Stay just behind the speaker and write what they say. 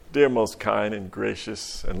Dear most kind and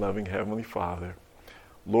gracious and loving Heavenly Father,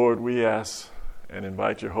 Lord, we ask and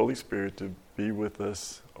invite your Holy Spirit to be with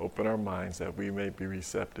us, open our minds that we may be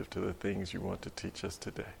receptive to the things you want to teach us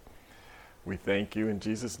today. We thank you in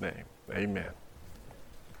Jesus' name. Amen.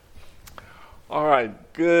 All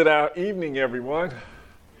right, good evening, everyone.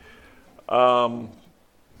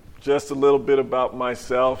 Just a little bit about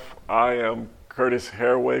myself. I am Curtis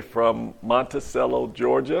Harraway from Monticello,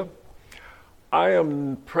 Georgia. I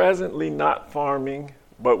am presently not farming,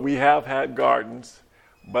 but we have had gardens.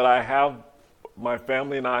 But my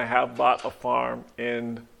family and I have bought a farm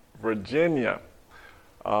in Virginia.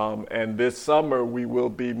 And this summer we will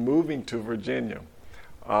be moving to Virginia.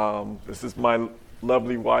 This is my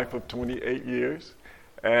lovely wife of 28 years.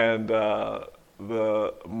 And our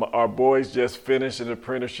boys just finished an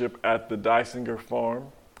apprenticeship at the Dysinger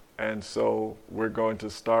farm. And so we're going to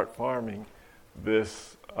start farming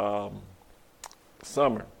this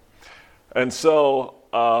summer. And so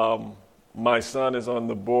my son is on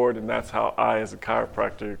the board, and that's how I, as a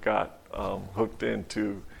chiropractor, got hooked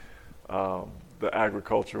into the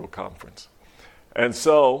agricultural conference. And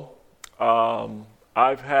so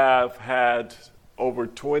I've had over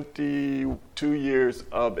 22 years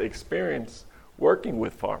of experience working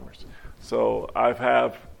with farmers. So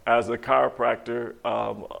as a chiropractor,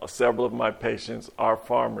 several of my patients are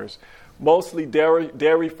farmers, mostly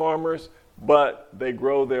dairy farmers, but they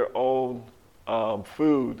grow their own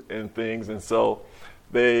food and things, and so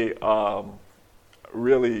they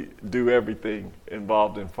really do everything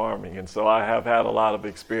involved in farming. And so I have had a lot of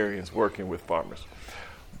experience working with farmers.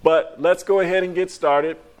 But let's go ahead and get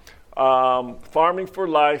started. Farming for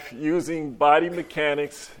life, using body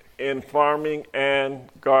mechanics in farming and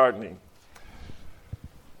gardening.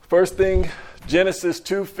 First thing, Genesis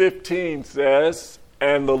 2:15 says,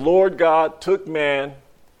 "And the Lord God took man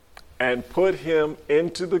and put him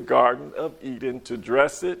into the Garden of Eden to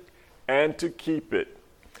dress it and to keep it."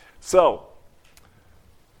 So,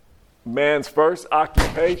 man's first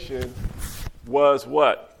occupation was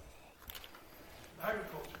what?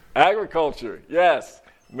 Agriculture, yes.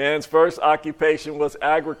 Man's first occupation was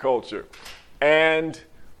agriculture. And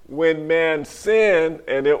when man sinned,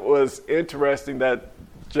 and it was interesting that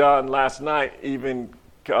John last night even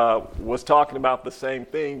was talking about the same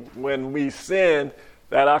thing. When we sinned,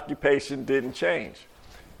 that occupation didn't change.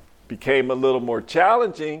 Became a little more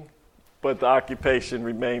challenging, but the occupation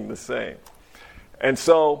remained the same. And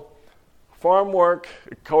so farm work,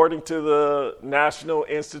 according to the National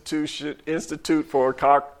Institute for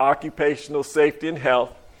Occupational Safety and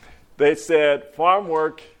Health, they said farm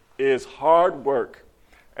work is hard work,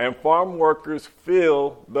 and farm workers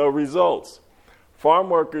feel the results. Farm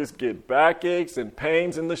workers get backaches and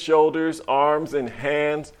pains in the shoulders, arms, and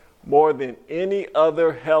hands more than any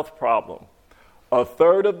other health problem. A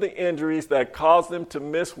third of the injuries that cause them to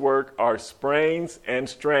miss work are sprains and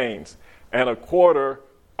strains, and a quarter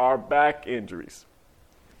are back injuries.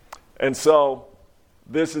 And so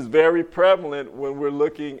this is very prevalent when we're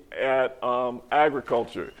looking at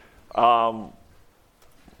agriculture.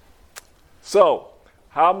 So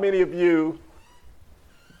how many of you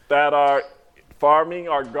that are farming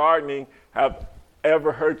or gardening have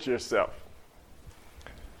ever hurt yourself?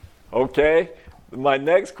 Okay, my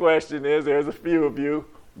next question is, there's a few of you,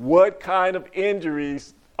 what kind of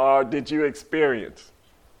injuries did you experience?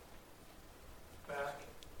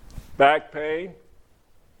 Back pain?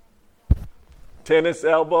 Tennis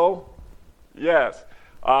elbow? Yes.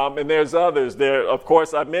 And there's others. Of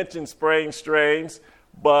course, I mentioned sprain strains,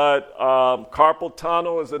 but carpal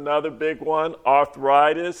tunnel is another big one.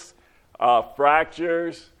 Arthritis,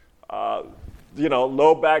 fractures,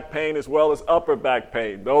 low back pain as well as upper back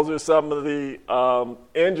pain. Those are some of the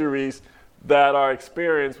injuries that are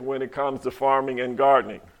experienced when it comes to farming and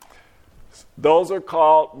gardening. Those are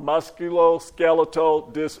called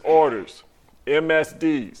musculoskeletal disorders,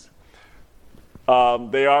 MSDs.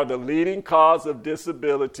 They are the leading cause of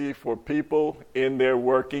disability for people in their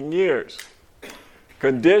working years.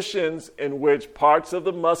 Conditions in which parts of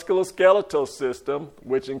the musculoskeletal system,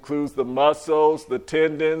 which includes the muscles, the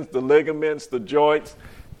tendons, the ligaments, the joints,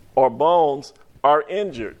 or bones, are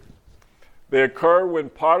injured. They occur when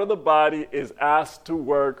part of the body is asked to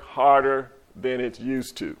work harder than it's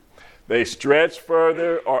used to. They stretch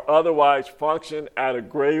further or otherwise function at a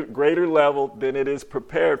greater level than it is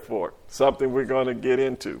prepared for, something we're going to get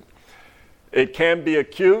into. It can be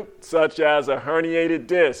acute, such as a herniated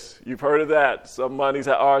disc. You've heard of that. Some bodies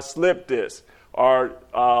are a slip disc. Or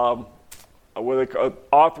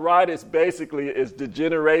arthritis basically is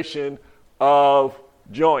degeneration of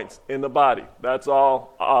joints in the body. That's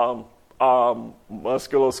all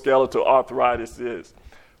musculoskeletal arthritis is.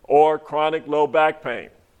 or chronic low back pain.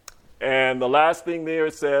 And the last thing there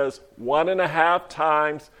it says 1.5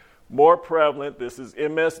 times more prevalent, this is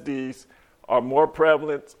MSDs, are more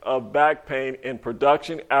prevalent of back pain in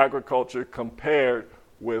production agriculture compared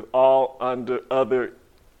with all other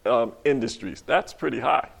industries. That's pretty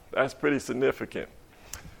high. That's pretty significant.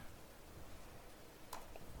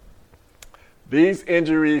 These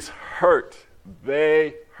injuries hurt.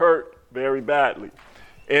 They hurt very badly.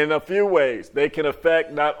 In a few ways, they can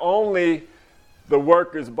affect not only the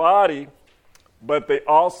worker's body, but they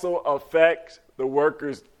also affect the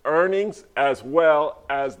worker's earnings as well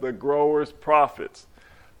as the grower's profits.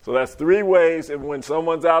 So that's 3 ways, and when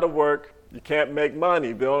someone's out of work, you can't make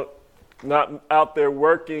money. They're not out there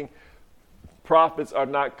working, profits are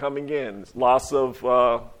not coming in. It's loss of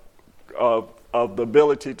the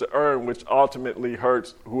ability to earn, which ultimately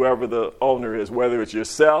hurts whoever the owner is, whether it's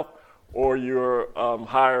yourself or your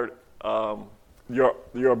hired,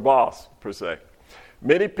 your boss, per se.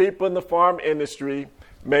 Many people in the farm industry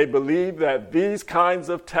may believe that these kinds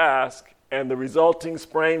of tasks and the resulting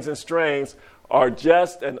sprains and strains are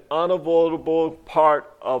just an unavoidable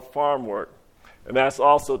part of farm work. And that's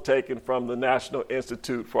also taken from the National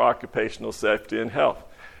Institute for Occupational Safety and Health.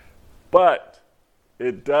 But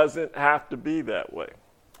it doesn't have to be that way.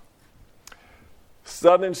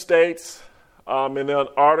 Southern states, in an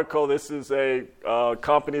article, this is a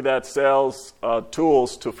company that sells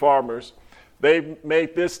tools to farmers. They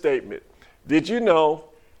made this statement. Did you know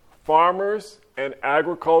farmers and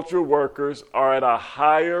agricultural workers are at a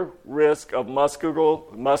higher risk of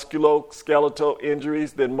musculoskeletal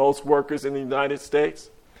injuries than most workers in the United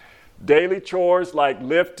States? Daily chores like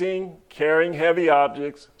lifting, carrying heavy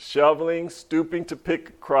objects, shoveling, stooping to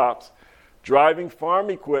pick crops, driving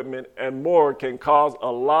farm equipment, and more can cause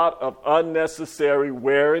a lot of unnecessary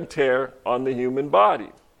wear and tear on the human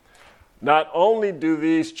body. Not only do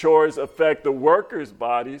these chores affect the workers'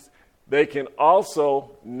 bodies, they can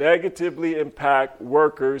also negatively impact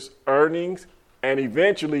workers' earnings and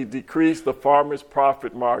eventually decrease the farmer's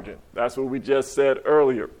profit margin. That's what we just said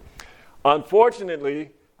earlier.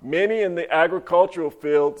 Unfortunately, many in the agricultural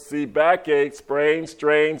field see backache, sprains,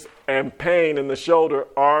 strains, and pain in the shoulder,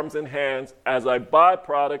 arms, and hands as a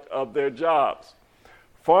byproduct of their jobs.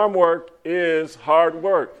 Farm work is hard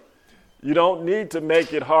work. You don't need to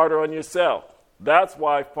make it harder on yourself. That's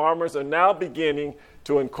why farmers are now beginning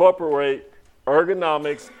to incorporate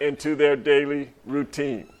ergonomics into their daily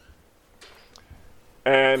routine.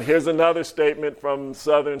 And here's another statement from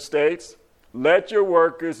southern states. Let your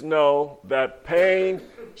workers know that pain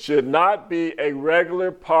should not be a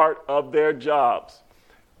regular part of their jobs.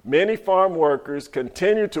 Many farm workers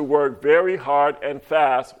continue to work very hard and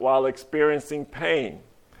fast while experiencing pain.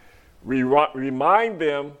 Remind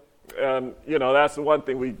them, that's the one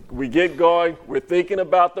thing. We get going, we're thinking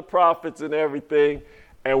about the profits and everything,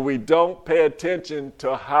 and we don't pay attention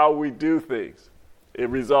to how we do things. It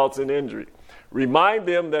results in injury. Remind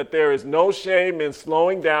them that there is no shame in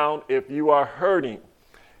slowing down if you are hurting.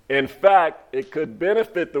 In fact, it could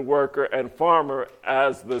benefit the worker and farmer,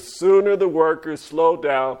 as the sooner the workers slow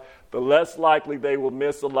down, the less likely they will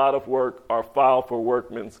miss a lot of work or file for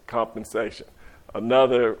workman's compensation.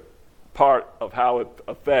 Another part of how it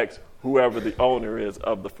affects whoever the owner is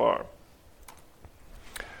of the farm.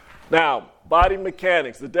 Now, body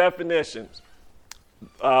mechanics, the definitions.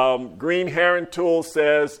 Green Heron Tool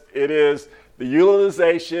says it is the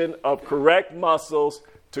utilization of correct muscles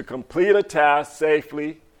to complete a task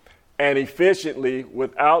safely and efficiently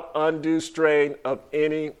without undue strain of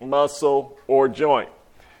any muscle or joint.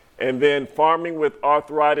 And then Farming with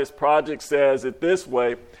Arthritis Project says it this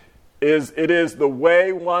way, it is the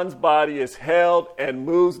way one's body is held and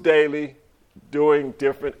moves daily doing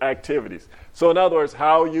different activities. So in other words,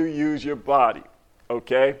 how you use your body,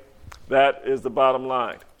 okay? That is the bottom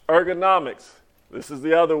line. Ergonomics, this is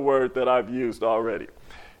the other word that I've used already.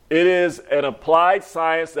 It is an applied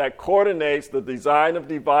science that coordinates the design of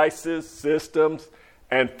devices, systems,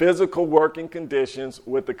 and physical working conditions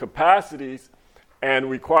with the capacities and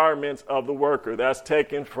requirements of the worker. That's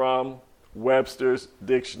taken from Webster's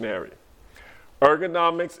Dictionary.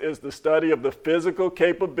 Ergonomics is the study of the physical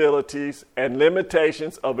capabilities and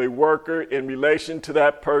limitations of a worker in relation to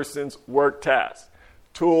that person's work task,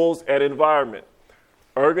 tools, and environment.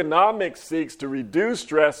 Ergonomics seeks to reduce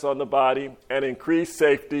stress on the body and increase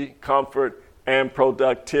safety, comfort, and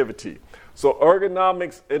productivity. So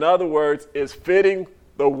ergonomics, in other words, is fitting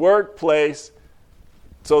the workplace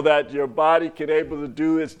so that your body can be able to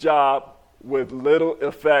do its job with little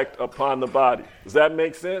effect upon the body. Does that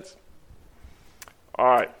make sense? All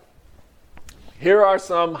right. Here are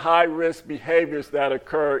some high-risk behaviors that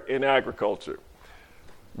occur in agriculture.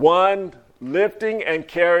 1, lifting and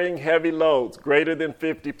carrying heavy loads greater than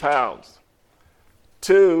 50 pounds.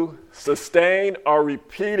 2, sustained or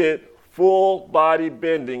repeated full body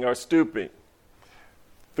bending or stooping.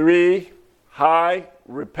 3, high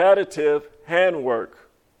repetitive handwork.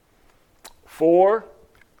 4,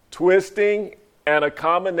 twisting and a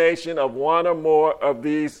combination of one or more of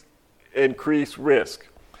these increased risk.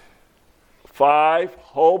 5,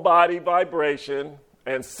 whole body vibration.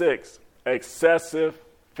 And 6, excessive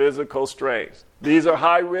physical strains. These are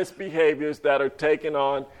high-risk behaviors that are taken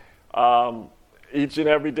on each and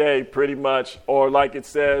every day pretty much, or like it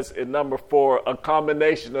says in number 4, a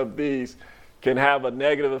combination of these can have a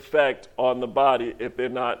negative effect on the body if they're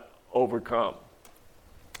not overcome.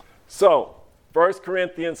 So, 1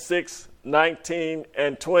 Corinthians 6:19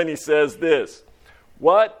 and 20 says this,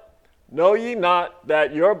 "What? Know ye not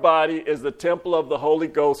that your body is the temple of the Holy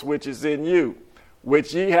Ghost which is in you,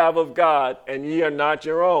 which ye have of God, and ye are not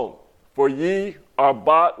your own? For ye are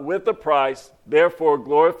bought with a price, therefore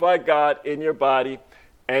glorify God in your body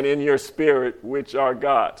and in your spirit, which are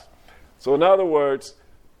God's." So in other words,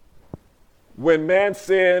 when man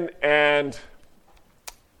sinned and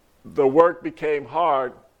the work became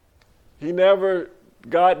hard,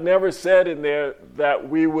 God never said in there that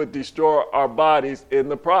we would destroy our bodies in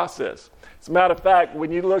the process. As a matter of fact,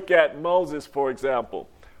 when you look at Moses, for example,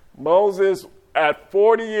 Moses at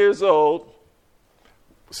 40 years old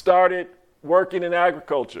started working in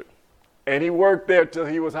agriculture. And he worked there till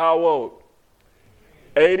he was how old?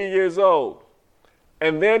 80 years old.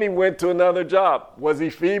 And then he went to another job. Was he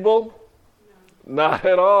feeble? No. Not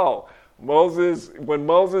at all. When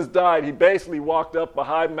Moses died, he basically walked up a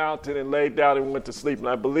high mountain and laid down and went to sleep. And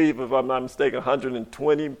I believe, if I'm not mistaken,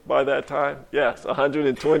 120 by that time. Yes,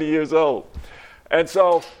 120 years old. And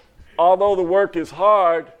so, although the work is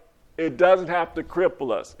hard, it doesn't have to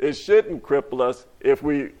cripple us. It shouldn't cripple us if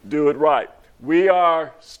we do it right. We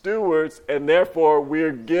are stewards, and therefore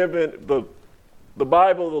we're given the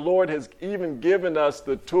Bible, the Lord has even given us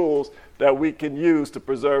the tools that we can use to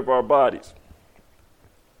preserve our bodies.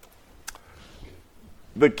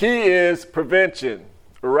 The key is prevention.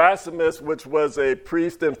 Erasmus, which was a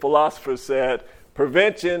priest and philosopher, said,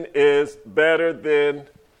 prevention is better than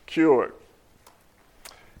cure.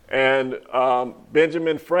 And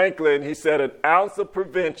Benjamin Franklin, he said, an ounce of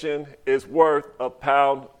prevention is worth a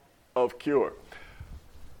pound of cure.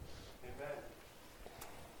 Amen.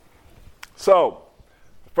 So,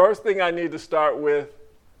 first thing I need to start with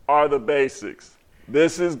are the basics.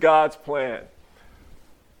 This is God's plan.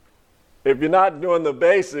 If you're not doing the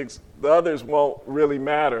basics, the others won't really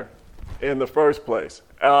matter in the first place.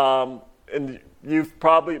 And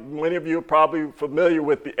many of you are probably familiar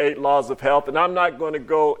with the 8 laws of health, and I'm not going to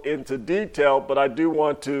go into detail, but I do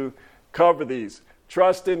want to cover these.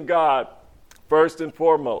 Trust in God, first and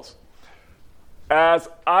foremost. As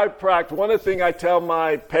I practice, one of the things I tell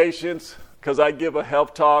my patients, because I give a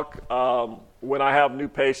health talk when I have new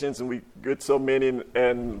patients, and we get so many,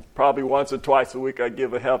 and probably once or twice a week I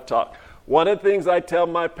give a health talk. One of the things I tell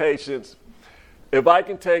my patients, if I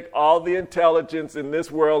can take all the intelligence in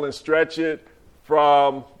this world and stretch it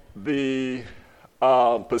from the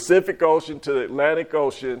Pacific Ocean to the Atlantic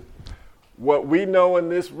Ocean, what we know in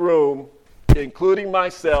this room, including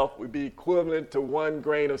myself, would be equivalent to 1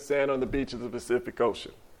 grain of sand on the beach of the Pacific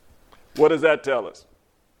Ocean. What does that tell us?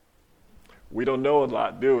 We don't know a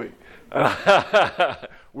lot, do we?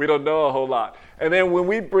 We don't know a whole lot. And then when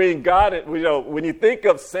we bring God in, when you think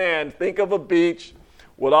of sand, think of a beach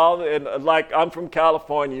with like I'm from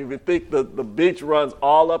California, you think the beach runs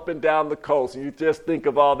all up and down the coast, and you just think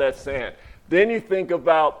of all that sand. Then you think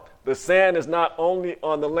about the sand is not only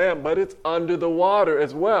on the land, but it's under the water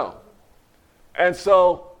as well. And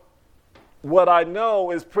so what I know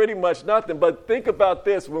is pretty much nothing. But think about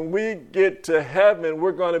this. When we get to heaven,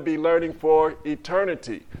 we're going to be learning for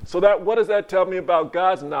eternity. So what does that tell me about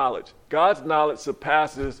God's knowledge? God's knowledge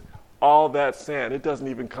surpasses all that sand. It doesn't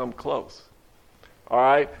even come close. All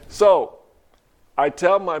right? So I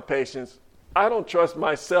tell my patients, I don't trust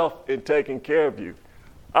myself in taking care of you.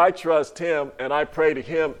 I trust Him, and I pray to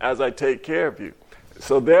Him as I take care of you.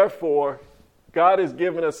 So therefore, God has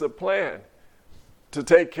given us a plan to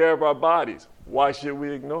take care of our bodies. Why should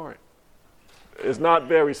we ignore it? It's not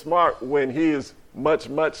very smart when He is much,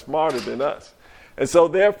 much smarter than us. And so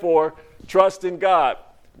therefore, trust in God.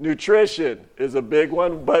 Nutrition is a big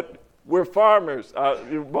one, but we're farmers.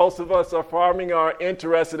 Most of us are farming, are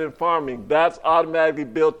interested in farming. That's automatically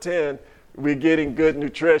built in. We're getting good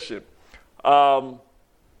nutrition.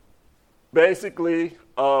 Basically,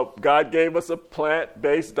 God gave us a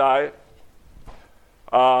plant-based diet.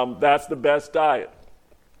 That's the best diet.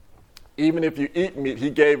 Even if you eat meat,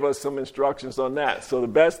 he gave us some instructions on that. So the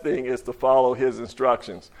best thing is to follow his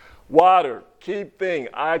instructions. Water, key thing.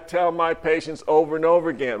 I tell my patients over and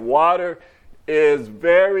over again, water is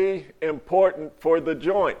very important for the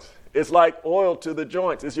joints. It's like oil to the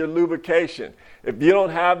joints. It's your lubrication. If you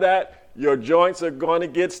don't have that, your joints are going to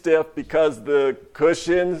get stiff because the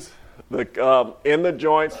cushions in the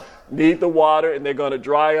joints need the water, and they're going to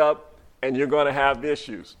dry up, and you're going to have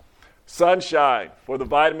issues. Sunshine for the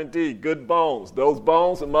vitamin D, good bones. Those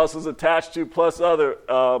bones and muscles attached to, plus other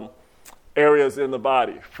areas in the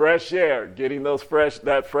body. Fresh air, getting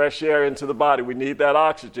that fresh air into the body. We need that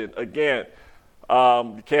oxygen. Again,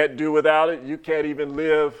 you can't do without it. You can't even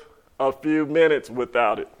live a few minutes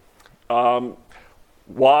without it.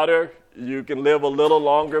 Water, you can live a little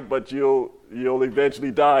longer, but you'll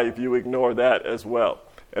eventually die if you ignore that as well.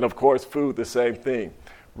 And of course, food, the same thing.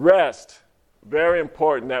 Rest. Very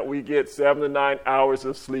important that we get 7 to 9 hours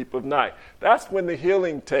of sleep of night. That's when the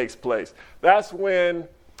healing takes place. That's when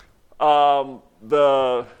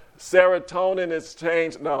the serotonin is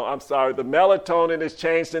changed. The melatonin is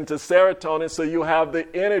changed into serotonin, so you have the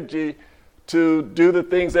energy to do the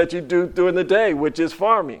things that you do during the day, which is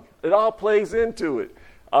farming. It all plays into it.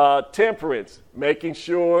 Temperance, making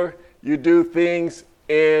sure you do things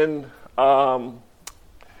in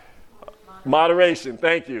moderation.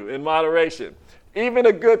 Thank you. In moderation. Even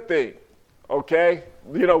a good thing, okay?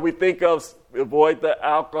 We think of avoid the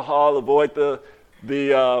alcohol, avoid the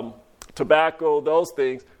tobacco, those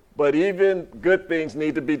things, but even good things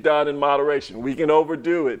need to be done in moderation. We can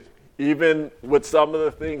overdo it, even with some of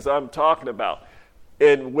the things I'm talking about.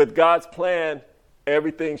 And with God's plan,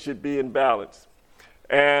 everything should be in balance.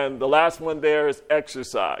 And the last one there is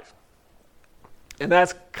exercise. And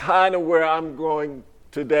that's kind of where I'm going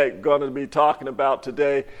to be talking about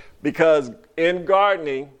today, because in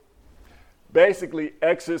gardening, basically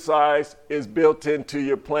exercise is built into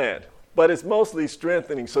your plan, but it's mostly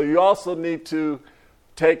strengthening. So you also need to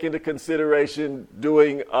take into consideration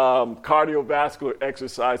doing cardiovascular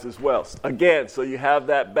exercise as well. Again, so you have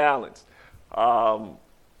that balance.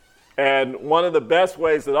 And one of the best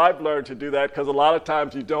ways that I've learned to do that, because a lot of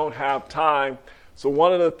times you don't have time. So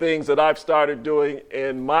one of the things that I've started doing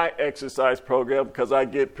in my exercise program, because I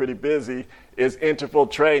get pretty busy, is interval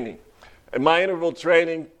training. And my interval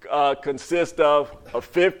training consists of a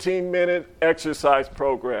 15-minute exercise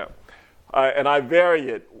program. And I vary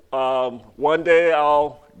it. One day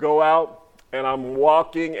I'll go out and I'm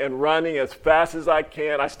walking and running as fast as I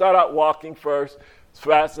can. I start out walking first, as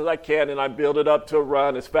fast as I can, and I build it up to a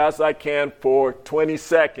run as fast as I can for 20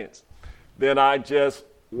 seconds. Then I just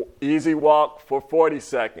easy walk for 40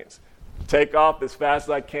 seconds. Take off as fast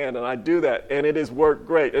as I can, and I do that, and it has worked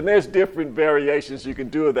great. And there's different variations you can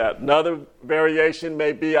do of that. Another variation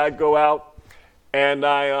may be I go out and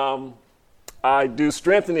I do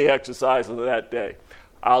strengthening exercises that day.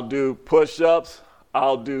 I'll do push-ups.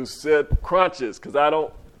 I'll do crunches, because I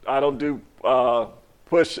don't do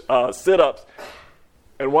sit-ups.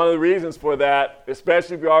 And one of the reasons for that,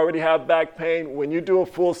 especially if you already have back pain, when you do a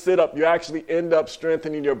full sit-up, you actually end up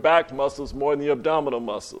strengthening your back muscles more than the abdominal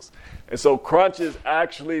muscles. And so crunches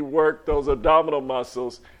actually work those abdominal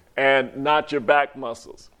muscles and not your back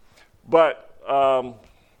muscles. But I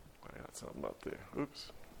got something up there.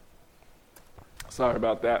 Oops. Sorry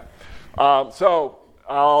about that. So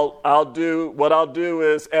I'll do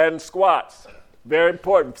is squats. Very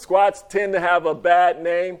important. Squats tend to have a bad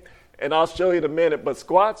name, and I'll show you in a minute, but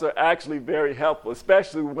squats are actually very helpful,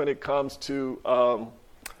 especially when it comes to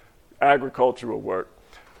agricultural work.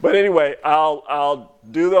 But anyway, I'll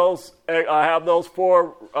do those. I have those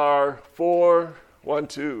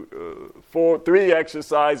three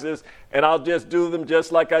exercises, and I'll just do them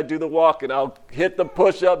just like I do the walking. I'll hit the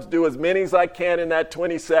push-ups, do as many as I can in that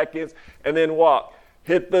 20 seconds, and then walk.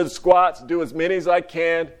 Hit the squats, do as many as I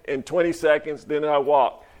can in 20 seconds, then I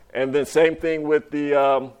walk. And then same thing with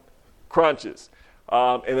the crunches.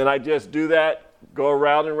 And then I just do that, go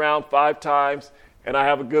around and around 5 times, and I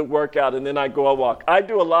have a good workout, and then I go and walk. I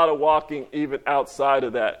do a lot of walking even outside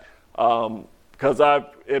of that, because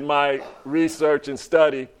in my research and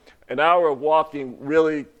study, an hour of walking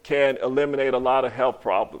really can eliminate a lot of health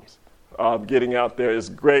problems. Getting out there is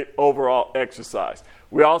great overall exercise.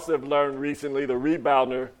 We also have learned recently the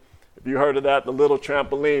rebounder, if you heard of that, the little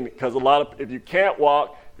trampoline, because if you can't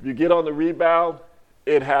walk, if you get on the rebound,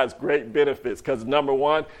 it has great benefits, because number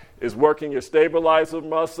one is working your stabilizer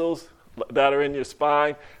muscles that are in your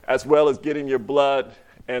spine, as well as getting your blood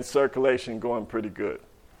and circulation going pretty good.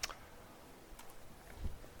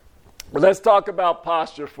 But let's talk about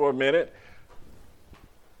posture for a minute.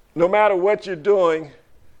 No matter what you're doing,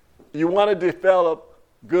 you want to develop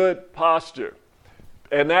good posture.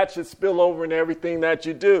 And that should spill over in everything that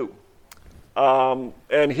you do.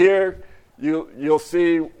 And here you'll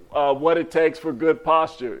see what it takes for good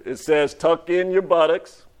posture. It says tuck in your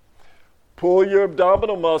buttocks, pull your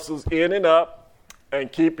abdominal muscles in and up,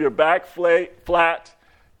 and keep your back flat.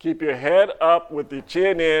 Keep your head up with your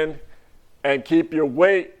chin in, and keep your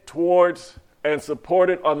weight towards and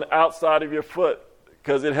supported on the outside of your foot,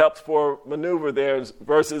 because it helps for maneuver there.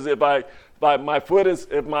 Versus if my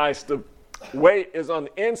weight is on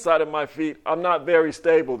the inside of my feet, I'm not very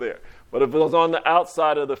stable there. But if it was on the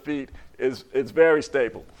outside of the feet, it's very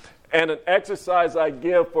stable. And an exercise I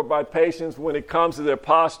give for my patients when it comes to their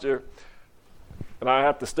posture, and I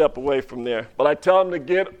have to step away from there, but I tell them to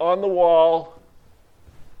get on the wall,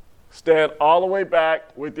 stand all the way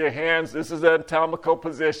back with your hands. This is an anatomical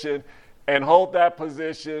position, and hold that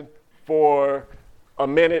position for a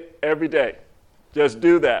minute every day. Just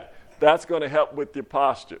do that. That's going to help with your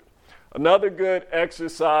posture. Another good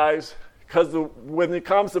exercise, because when it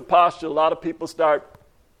comes to posture, a lot of people start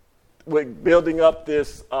with building up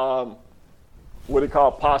this, what do you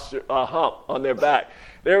call posture, hump on their back.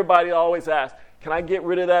 And everybody always asks, can I get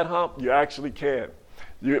rid of that hump? You actually can.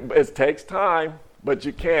 It takes time, but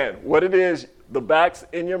you can. What it is, the backs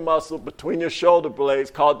in your muscle between your shoulder blades,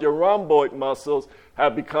 called your rhomboid muscles,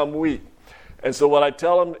 have become weak. And so what I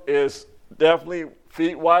tell them is definitely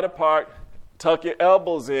feet wide apart, tuck your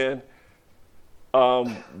elbows in,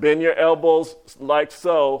 bend your elbows like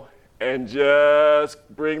so, and just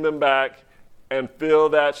bring them back and feel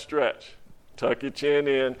that stretch. Tuck your chin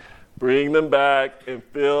in, bring them back, and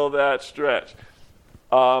feel that stretch.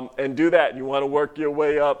 And do that. You want to work your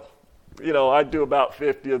way up. I do about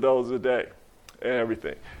 50 of those a day and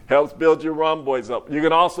everything. Helps build your rhomboids up. You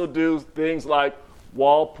can also do things like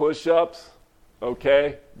wall push-ups,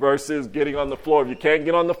 okay, versus getting on the floor. If you can't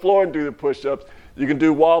get on the floor and do the push-ups, you can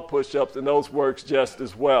do wall push-ups, and those works just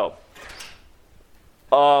as well.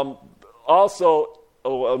 And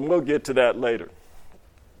we'll get to that later.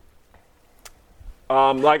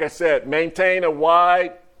 Like I said, maintain a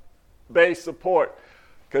wide base support,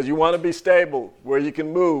 because you want to be stable where you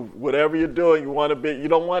can move. Whatever you're doing, you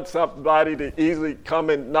don't want somebody to easily come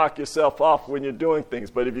and knock yourself off when you're doing things.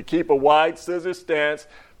 But if you keep a wide scissor stance,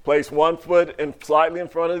 place one foot slightly in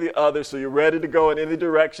front of the other so you're ready to go in any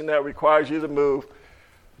direction that requires you to move.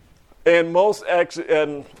 And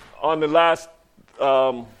on the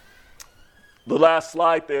last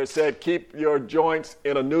slide there, it said keep your joints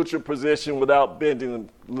in a neutral position without bending them,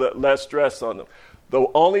 less stress on them. The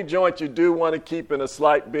only joint you do want to keep in a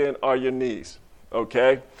slight bend are your knees,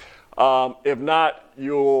 okay? If not,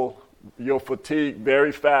 you'll fatigue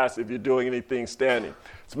very fast if you're doing anything standing.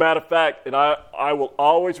 As a matter of fact, and I will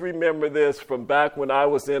always remember this from back when I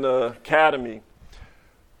was in an academy.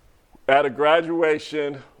 At a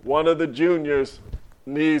graduation, one of the juniors'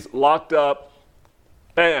 knees locked up,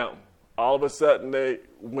 bam, all of a sudden they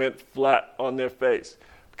went flat on their face,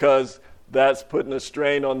 because that's putting a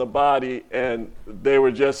strain on the body, and they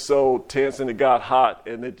were just so tense and it got hot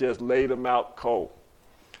and it just laid them out cold.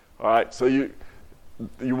 All right, so you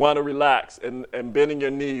want to relax, and bending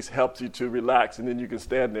your knees helps you to relax, and then you can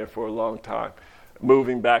stand there for a long time,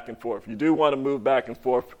 moving back and forth. You do want to move back and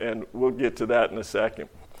forth, and we'll get to that in a second.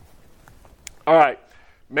 All right,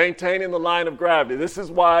 maintaining the line of gravity. This is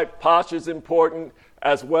why posture is important,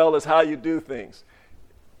 as well as how you do things.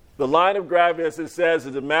 The line of gravity, as it says,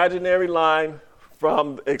 is an imaginary line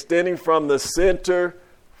extending from the center,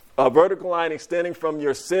 a vertical line extending from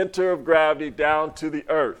your center of gravity down to the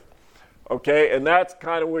earth. Okay, and that's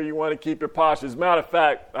kind of where you want to keep your posture. As a matter of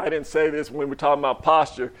fact, I didn't say this when we were talking about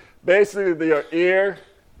posture. Basically, your ear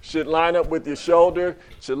should line up with your shoulder,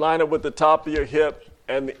 should line up with the top of your hip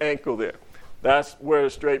and the ankle there. That's where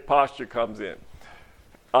straight posture comes in.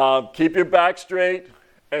 Keep your back straight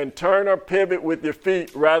and turn or pivot with your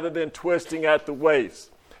feet rather than twisting at the waist.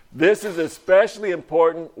 This is especially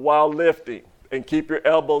important while lifting, and keep your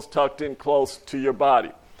elbows tucked in close to your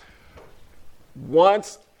body.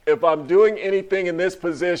 If I'm doing anything in this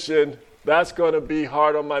position, that's going to be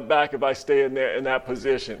hard on my back if I stay in that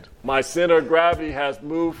position. My center of gravity has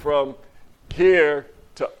moved from here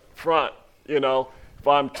to front. If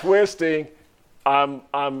I'm twisting, I'm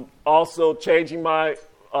also changing my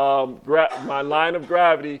line of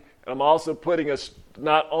gravity, and I'm also putting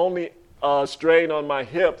not only a strain on my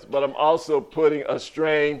hips, but I'm also putting a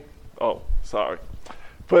strain on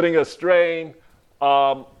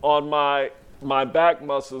my back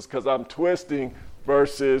muscles, because I'm twisting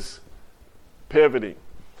versus pivoting.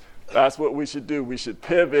 That's what we should do. We should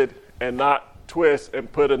pivot and not twist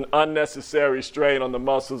and put an unnecessary strain on the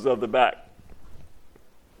muscles of the back.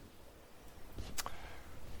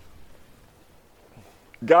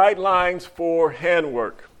 Guidelines for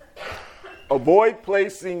handwork. Avoid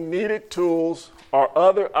placing needed tools or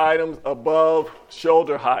other items above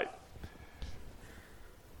shoulder height,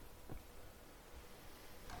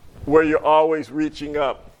 where you're always reaching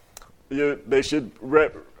up. They should,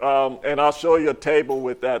 and I'll show you a table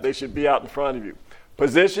with that. They should be out in front of you.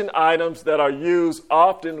 Position items that are used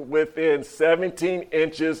often within 17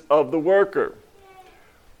 inches of the worker.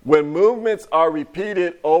 When movements are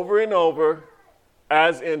repeated over and over,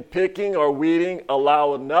 as in picking or weeding,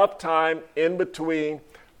 allow enough time in between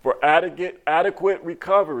for adequate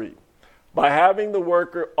recovery by having the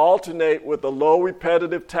worker alternate with a low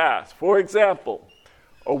repetitive task. For example,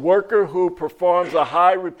 a worker who performs a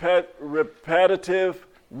high repetitive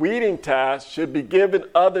weeding task should be given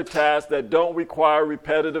other tasks that don't require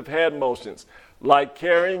repetitive hand motions, like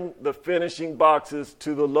carrying the finishing boxes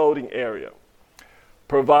to the loading area.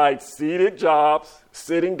 Provide seated jobs.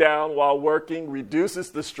 Sitting down while working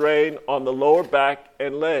reduces the strain on the lower back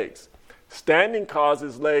and legs. Standing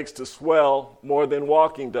causes legs to swell more than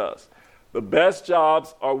walking does. The best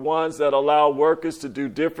jobs are ones that allow workers to do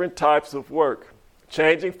different types of work,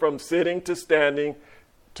 changing from sitting to standing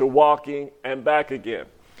to walking and back again.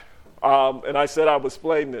 And I said I would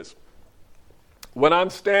explain this. When I'm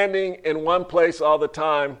standing in one place all the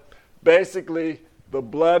time, basically the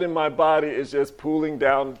blood in my body is just pooling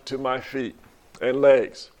down to my feet and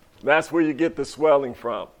legs. That's where you get the swelling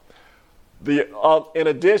from. In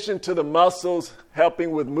addition to the muscles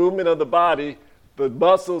helping with movement of the body, the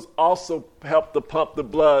muscles also help to pump the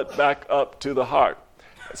blood back up to the heart.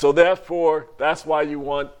 So therefore, that's why you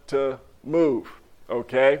want to move,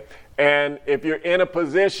 okay? And if you're in a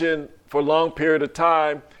position for a long period of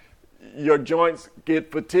time, your joints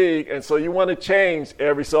get fatigued, and so you want to change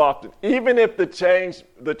every so often. Even if the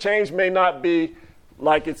change may not be,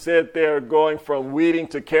 like it said there, going from weeding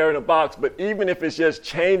to carrying a box, but even if it's just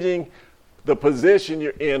changing the position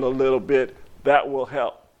you're in a little bit, that will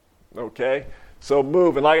help, okay? So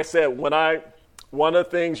move. And like I said, one of the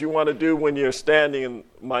things you want to do when you're standing, and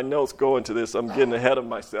my notes go into this, I'm getting ahead of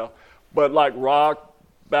myself, but like rock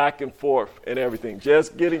back and forth and everything.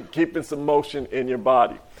 Just keeping some motion in your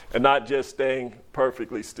body and not just staying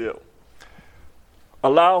perfectly still.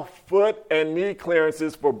 Allow foot and knee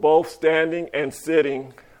clearances for both standing and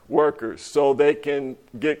sitting workers so they can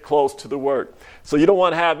get close to the work. So you don't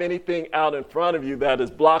want to have anything out in front of you that is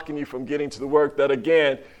blocking you from getting to the work that,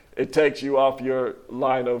 again, it takes you off your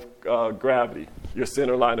line of gravity, your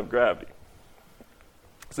center line of gravity.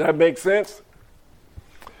 Does that make sense?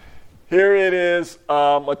 Here it is,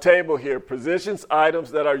 a table here. Positions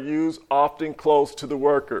items that are used often close to the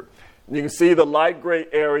worker. And you can see the light gray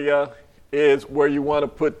area is where you want to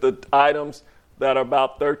put the items that are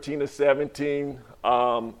about 13 to 17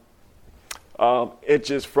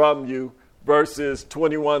 inches from you versus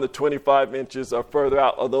 21 to 25 inches or further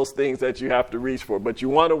out are those things that you have to reach for. But you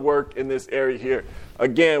want to work in this area here.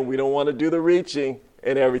 Again, we don't want to do the reaching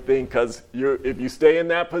and everything because if you stay in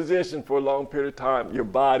that position for a long period of time, your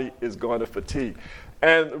body is going to fatigue.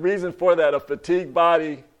 And the reason for that, a fatigued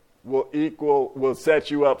body will set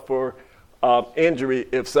you up for injury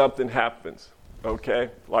if something happens, okay?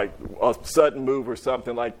 Like a sudden move or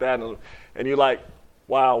something like that. And you're like,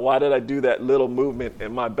 wow, why did I do that little movement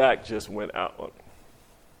and my back just went out?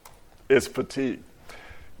 It's fatigue.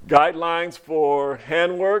 Guidelines for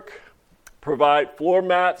handwork. Provide floor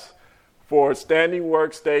mats for standing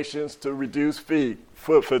workstations to reduce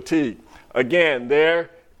foot fatigue. Again, there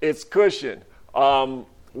it's cushion.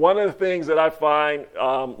 One of the things that I find,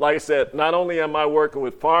 like I said, not only am I working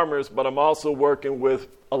with farmers, but I'm also working with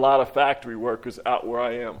a lot of factory workers out where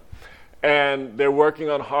I am. And they're working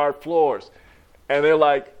on hard floors. And they're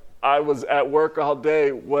like, I was at work all day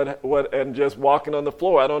and just walking on the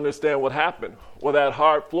floor. I don't understand what happened. Well, that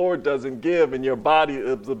hard floor doesn't give, and your body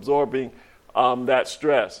is absorbing that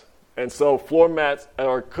stress. And so floor mats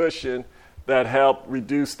are a cushion that help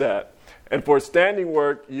reduce that. And for standing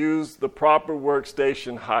work, use the proper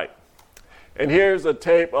workstation height. And here's a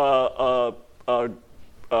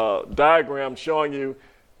diagram showing you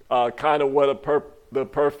kind of what the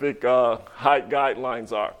perfect height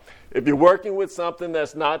guidelines are. If you're working with something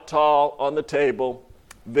that's not tall on the table,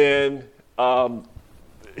 then they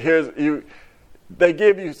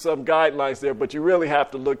give you some guidelines there, but you really have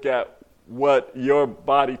to look at what your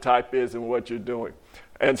body type is and what you're doing.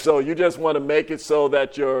 And so you just want to make it so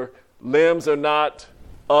that your limbs are not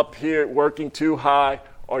up here working too high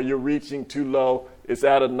or you're reaching too low. It's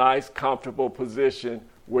at a nice, comfortable position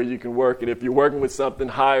where you can work. And if you're working with something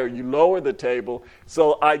higher, you lower the table.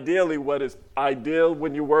 So ideally, what is ideal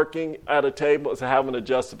when you're working at a table is to have an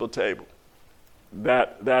adjustable table.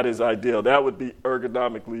 that is ideal. That would be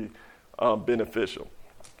ergonomically beneficial.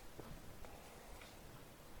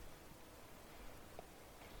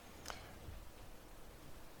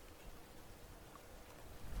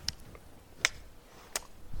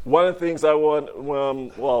 One of the things I want,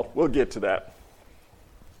 we'll get to that.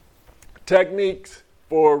 Techniques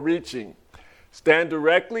for reaching. Stand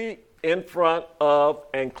directly in front of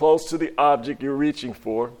and close to the object you're reaching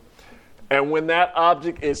for. And when that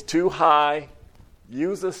object is too high,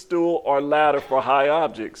 use a stool or ladder for high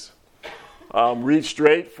objects. Reach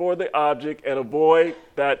straight for the object and avoid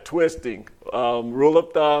that twisting. Rule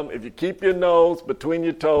of thumb, if you keep your nose between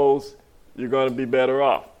your toes, you're going to be better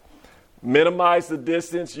off. Minimize the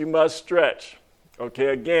distance you must stretch. Okay,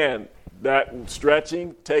 again, that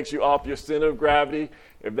stretching takes you off your center of gravity.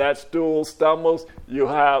 If that stool stumbles, you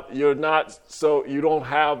don't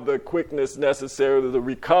have the quickness necessary to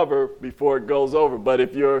recover before it goes over. But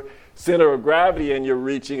if your center of gravity and you're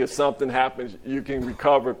reaching, if something happens, you can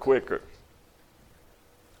recover quicker.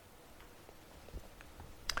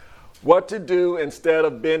 What to do instead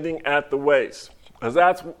of bending at the waist? Because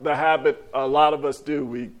that's the habit a lot of us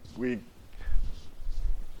do.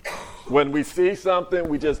 When we see something,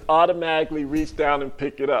 we just automatically reach down and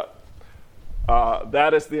pick it up.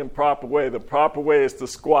 That is the improper way. The proper way is to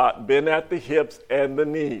squat, bend at the hips and the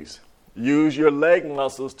knees. Use your leg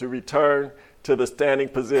muscles to return to the standing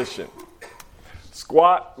position.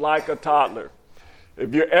 Squat like a toddler.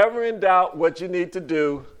 If you're ever in doubt what you need to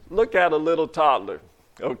do, look at a little toddler,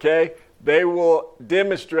 okay? They will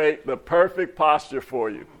demonstrate the perfect posture for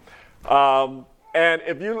you.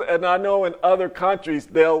 And I know in other countries,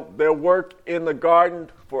 they'll work in the garden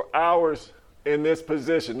for hours in this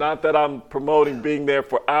position. Not that I'm promoting being there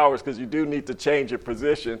for hours, because you do need to change your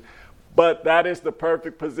position, but that is the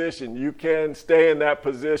perfect position. You can stay in that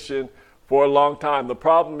position for a long time. The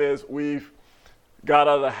problem is we've got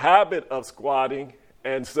out of the habit of squatting,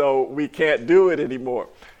 and so we can't do it anymore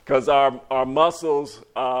because our muscles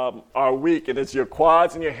are weak, and it's your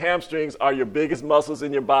quads and your hamstrings are your biggest muscles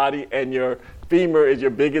in your body, and your femur is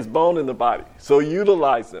your biggest bone in the body. So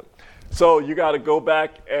utilize them. So you got to go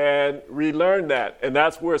back and relearn that. And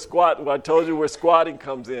that's where I told you where squatting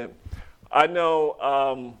comes in. I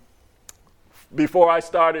know before I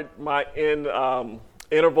started my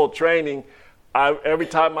interval training, every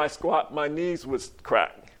time I squat, my knees would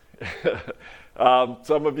crack.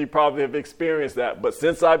 Some of you probably have experienced that. But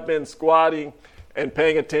since I've been squatting and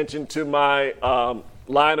paying attention to my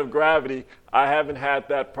line of gravity, I haven't had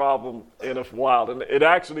that problem in a while. And it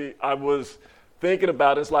actually, I was thinking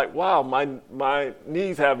about it, it's like, wow, my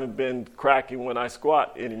knees haven't been cracking when I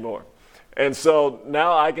squat anymore. And so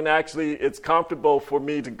now I can actually, it's comfortable for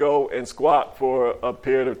me to go and squat for a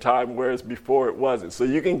period of time, whereas before it wasn't. So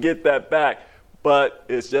you can get that back, but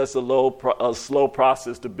it's just a slow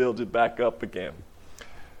process to build it back up again.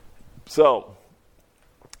 So,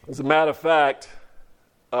 as a matter of fact,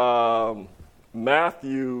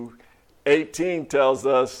 Matthew 18 tells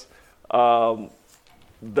us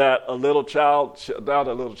that a little child, not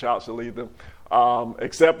a little child shall lead them,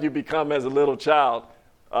 except you become as a little child.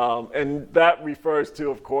 And that refers to,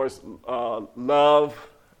 of course, love,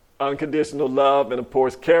 unconditional love, and, of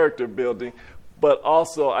course, character building. But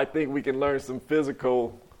also, I think we can learn some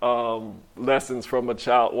physical lessons from a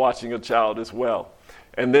child, watching a child as well.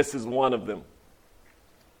 And this is one of them.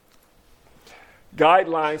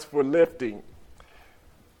 Guidelines for lifting.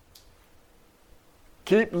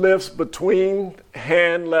 Keep lifts between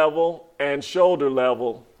hand level and shoulder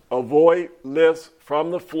level. Avoid lifts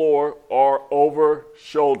from the floor or over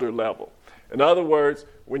shoulder level. In other words,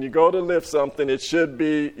 when you go to lift something, you should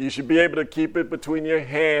be able to keep it between your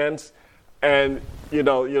hands, and you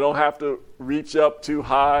don't have to reach up too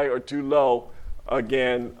high or too low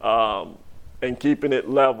again, and keeping it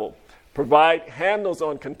level. Provide handles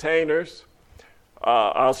on containers.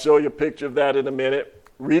 I'll show you a picture of that in a minute.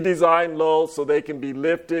 Redesign loads so they can be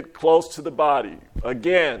lifted close to the body.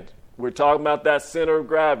 Again, we're talking about that center of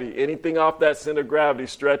gravity. Anything off that center of gravity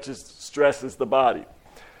stresses the body.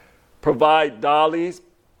 Provide dollies,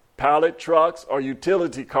 pallet trucks, or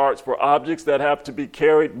utility carts for objects that have to be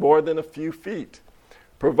carried more than a few feet.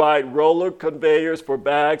 Provide roller conveyors for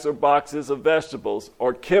bags or boxes of vegetables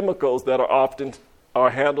or chemicals that are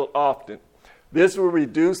handled often. This will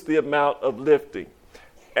reduce the amount of lifting.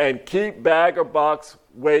 And keep bag or box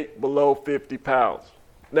weight below 50 pounds.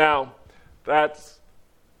 Now, that's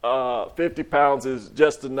 50 pounds is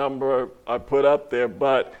just a number I put up there,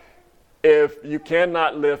 but if you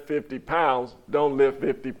cannot lift 50 pounds, don't lift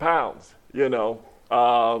 50 pounds,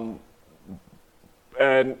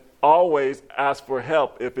 and always ask for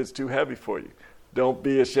help if it's too heavy for you. Don't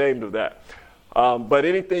be ashamed of that. But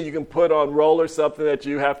anything you can put on rollers, something that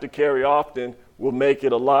you have to carry often, will make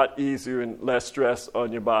it a lot easier and less stress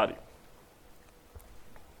on your body.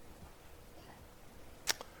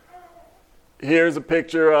 Here's a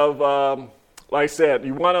picture of, like I said,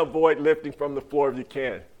 you want to avoid lifting from the floor if you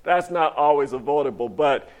can. That's not always avoidable,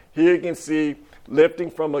 but here you can see lifting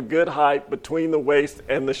from a good height between the waist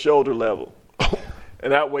and the shoulder level.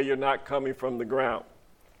 And that way you're not coming from the ground.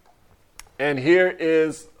 And here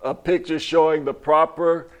is a picture showing the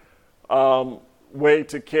proper way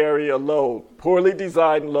to carry a load. Poorly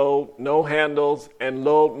designed load, no handles, and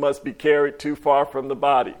load must be carried too far from the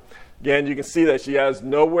body. Again, you can see that she has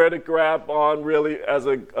nowhere to grab on really as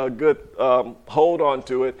a good hold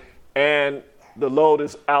onto it, and the load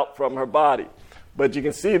is out from her body. But you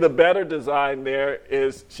can see the better design there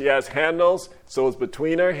is she has handles, so it's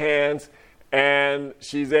between her hands, and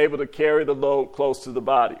she's able to carry the load close to the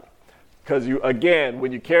body. Because again,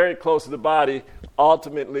 when you carry it close to the body,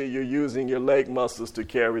 ultimately you're using your leg muscles to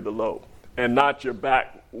carry the load, and not your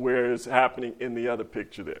back, where it's happening in the other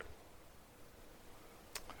picture there.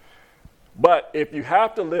 But if you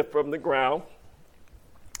have to lift from the ground,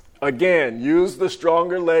 again, use the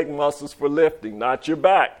stronger leg muscles for lifting, not your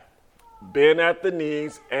back. Bend at the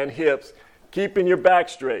knees and hips, keeping your back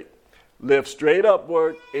straight. Lift straight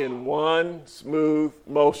upward in one smooth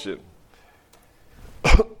motion.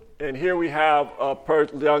 And here we have a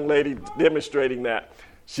young lady demonstrating that.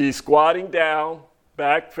 She's squatting down,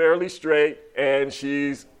 back fairly straight, and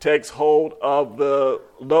she takes hold of the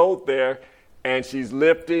load there, and she's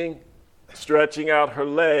lifting, stretching out her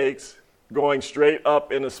legs, going straight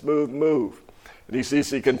up in a smooth move. And you see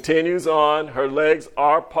she continues on, her legs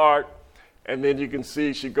are apart, and then you can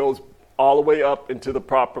see she goes all the way up into the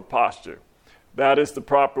proper posture. That is the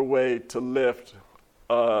proper way to lift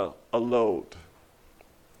a load.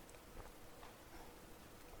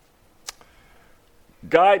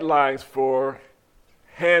 Guidelines for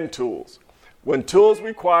hand tools. When tools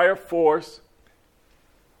require force,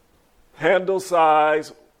 handle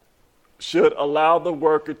size should allow the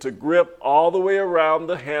worker to grip all the way around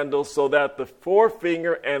the handle so that the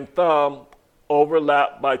forefinger and thumb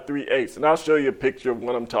overlap by 3/8. And I'll show you a picture of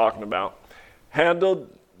what I'm talking about. Handle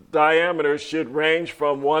diameter should range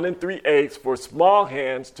from 1 3/8 for small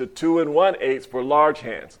hands to 2 1/8 for large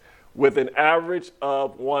hands, with an average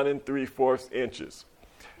of 1 3/4 inches.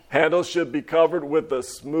 Handles should be covered with a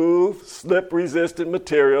smooth, slip-resistant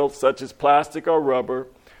material such as plastic or rubber.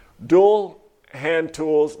 Dual hand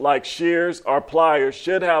tools like shears or pliers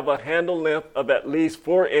should have a handle length of at least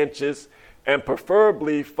 4 inches and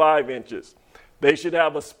preferably 5 inches. They should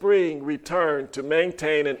have a spring return to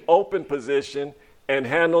maintain an open position and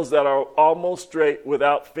handles that are almost straight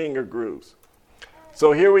without finger grooves.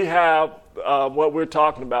 So here we have what we're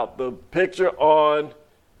talking about. The picture on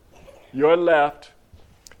your left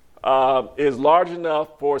is large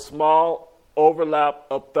enough for small overlap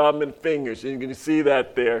of thumb and fingers. You can see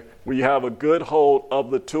that there where you have a good hold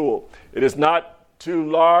of the tool. It is not too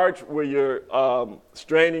large where you're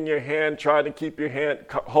straining your hand, trying to keep your hand,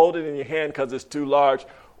 hold it in your hand because it's too large,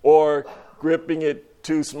 or gripping it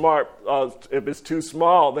too smart. If it's too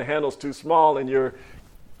small, the handle's too small, and your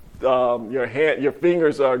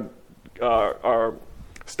fingers are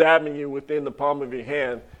stabbing you within the palm of your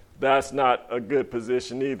hand. That's not a good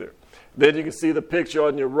position either. Then you can see the picture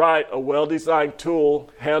on your right, a well-designed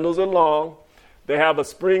tool. Handles are long. They have a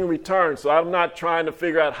spring return, so I'm not trying to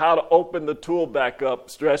figure out how to open the tool back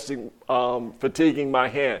up, fatiguing my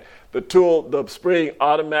hand. The spring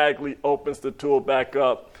automatically opens the tool back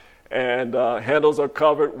up, and handles are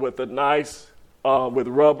covered with a nice, with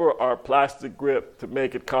rubber or plastic grip to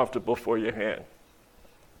make it comfortable for your hand.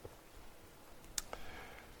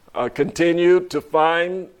 Continue to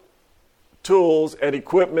find tools and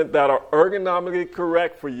equipment that are ergonomically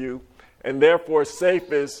correct for you and therefore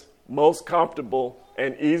safest, most comfortable,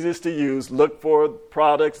 and easiest to use. Look for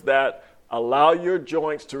products that allow your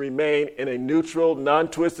joints to remain in a neutral,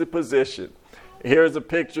 non-twisted position. Here's a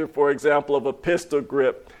picture, for example, of a pistol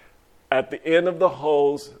grip at the end of the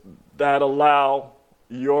hose that allow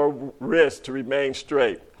your wrist to remain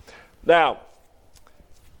straight. Now,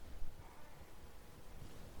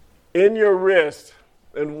 in your wrist,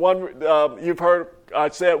 and you've heard I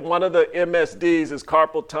said one of the MSDs is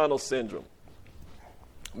carpal tunnel syndrome.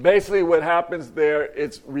 Basically what happens there,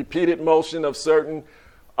 it's repeated motion of certain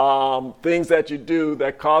things that you do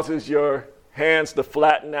that causes your hands to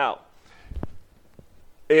flatten out.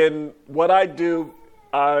 In what I do,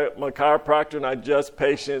 I'm a chiropractor and I adjust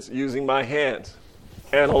patients using my hands.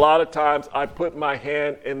 And a lot of times I put my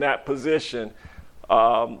hand in that position.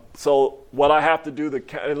 So what I have to do,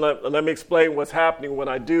 and let me explain what's happening when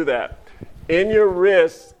I do that. in your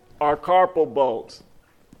wrists are carpal bones.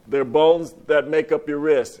 They're bones that make up your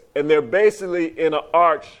wrist. And they're basically in an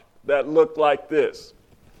arch that look like this.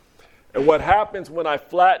 And what happens when I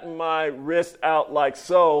flatten my wrist out like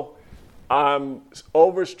so, I'm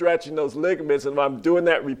overstretching those ligaments. And if I'm doing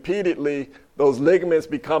that repeatedly, those ligaments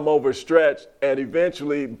become overstretched. And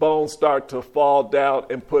eventually, bones start to fall down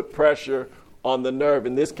and put pressure on the nerve.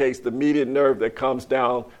 In this case, the median nerve that comes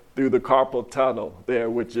down through the carpal tunnel there,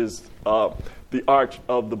 which is the arch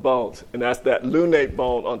of the bones. And that's that lunate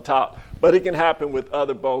bone on top. But it can happen with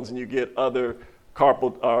other bones, and you get other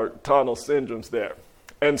carpal or tunnel syndromes there.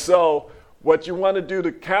 And so what you want to do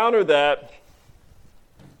to counter that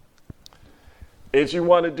is you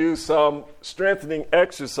want to do some strengthening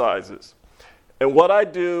exercises. And what I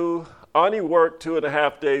do, I only work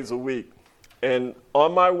 2.5 days a week. And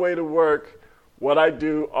on my way to work, what I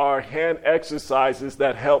do are hand exercises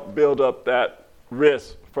that help build up that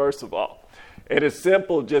wrist, first of all. And it's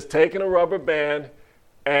simple, just taking a rubber band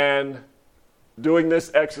and doing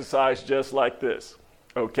this exercise just like this,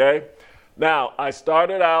 okay? Now, I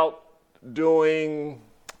started out doing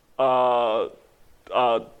 10,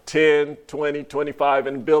 20, 25,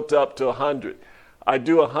 and built up to 100. I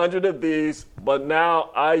do 100 of these, but now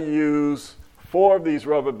I use 4 of these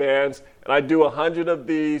rubber bands, and I do 100 of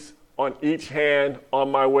these on each hand on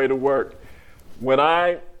my way to work. When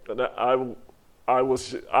I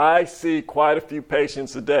see quite a few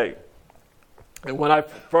patients a day. And when I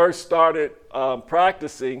first started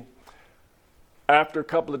practicing, after a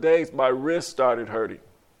couple of days, my wrist started hurting.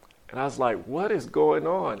 And I was like, what is going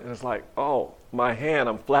on? And it's like, oh, my hand,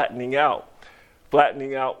 I'm flattening out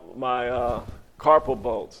my carpal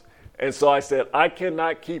bones. And so I said, I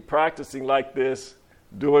cannot keep practicing like this,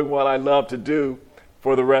 doing what I love to do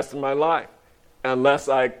for the rest of my life, unless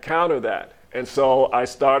I counter that. And so I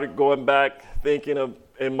started going back thinking of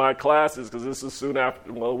in my classes, because this is soon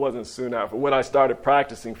after, well, it wasn't soon after, when I started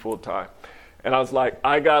practicing full time. And I was like,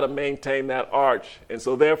 I got to maintain that arch. And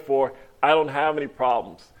so therefore, I don't have any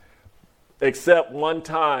problems. Except one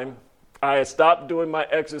time, I had stopped doing my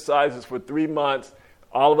exercises for 3 months.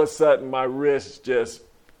 All of a sudden, my wrist just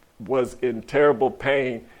was in terrible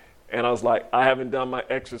pain. And I was like, I haven't done my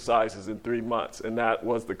exercises in 3 months. And that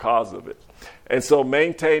was the cause of it. And so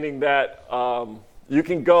maintaining that, you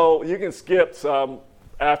can skip some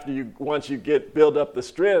once you build up the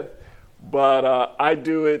strength. But I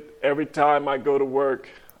do it every time I go to work,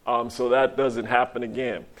 so that doesn't happen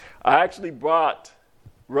again. I actually brought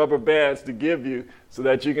rubber bands to give you so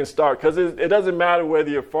that you can start, because it doesn't matter whether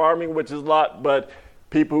you're farming, which is a lot, but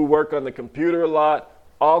people who work on the computer a lot,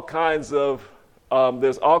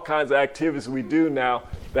 there's all kinds of activities we do now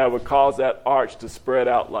that would cause that arch to spread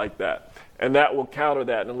out like that. And that will counter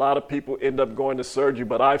that. And a lot of people end up going to surgery,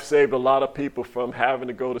 but I've saved a lot of people from having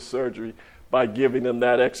to go to surgery by giving them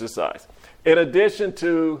that exercise. In addition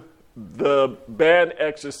to the band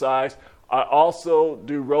exercise, I also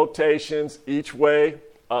do rotations each way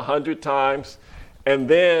 100 times. And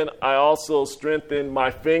then I also strengthen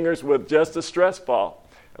my fingers with just a stress ball.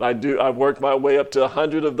 And I've worked my way up to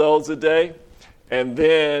 100 of those a day. And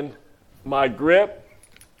then my grip,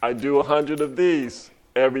 I do 100 of these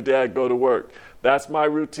every day I go to work. That's my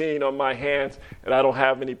routine on my hands, and I don't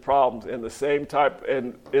have any problems. And the same type,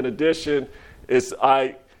 and in addition, is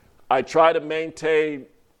I try to maintain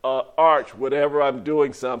arch whenever I'm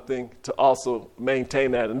doing something to also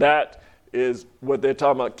maintain that. And that is what they're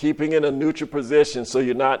talking about, keeping in a neutral position so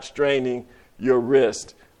you're not straining your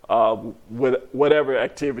wrist with whatever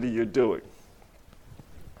activity you're doing.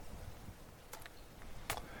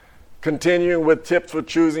 Continuing with tips for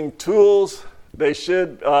choosing tools, they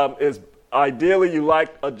should, ideally you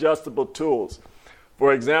like adjustable tools.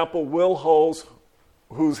 For example, wheel holes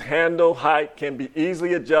whose handle height can be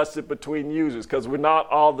easily adjusted between users, because we're not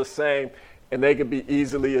all the same and they can be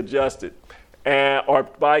easily adjusted. Or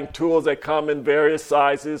buying tools that come in various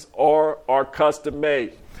sizes or are custom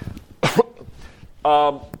made.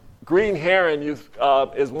 Green Heron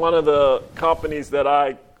is one of the companies that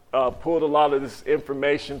I pulled a lot of this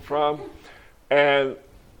information from. And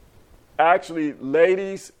actually,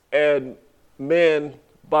 ladies and men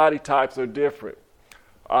body types are different.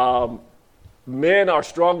 Men are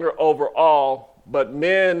stronger overall, but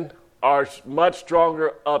men are much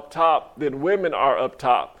stronger up top than women are up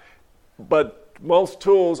top. But most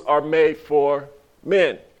tools are made for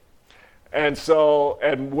men. And so,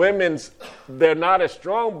 and women's, they're not as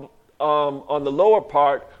strong on the lower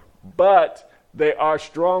part, but they are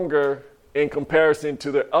stronger in comparison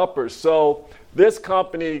to their uppers. So this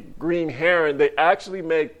company, Green Heron, they actually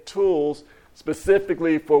make tools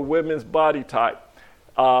specifically for women's body type.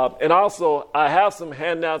 And also, I have some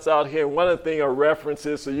handouts out here. One of the things are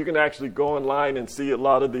references, so you can actually go online and see a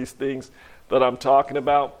lot of these things that I'm talking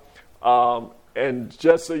about. And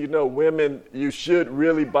just so you know, women, you should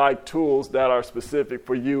really buy tools that are specific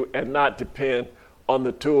for you and not depend on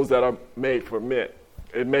the tools that are made for men.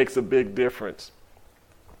 It makes a big difference.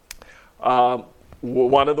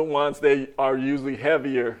 One of the ones, they are usually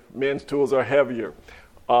heavier. Men's tools are heavier.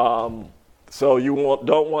 So you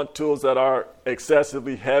don't want tools that are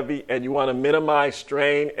excessively heavy, and you want to minimize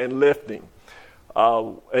strain and lifting.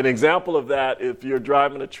 An example of that, if you're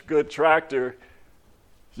driving a good tractor,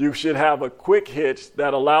 you should have a quick hitch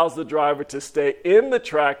that allows the driver to stay in the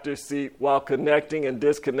tractor seat while connecting and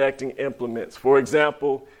disconnecting implements. For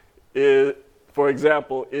example, is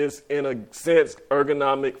in a sense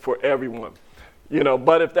ergonomic for everyone.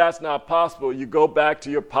 But if that's not possible, you go back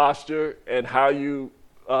to your posture and how you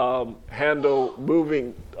handle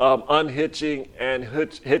moving, unhitching and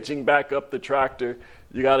hitching back up the tractor.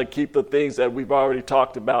 You got to keep the things that we've already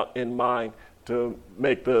talked about in mind to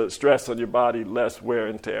make the stress on your body less wear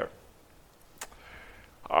and tear.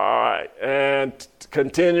 All right, and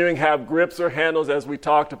continuing, have grips or handles, as we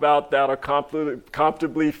talked about, that are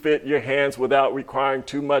comfortably fit your hands without requiring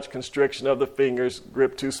too much constriction of the fingers,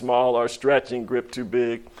 grip too small, or stretching, grip too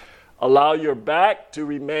big. Allow your back to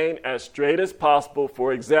remain as straight as possible.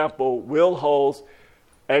 For example, wheel holes,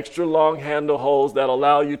 extra long handle holes that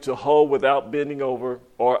allow you to hold without bending over,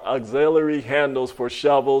 or auxiliary handles for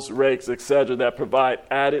shovels, rakes, etc. that provide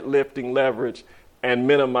added lifting leverage and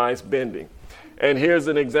minimize bending. And here's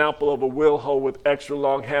an example of a wheel hoe with extra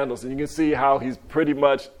long handles. And you can see how he's pretty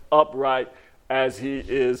much upright as he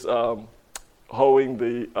is hoeing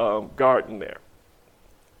the garden there.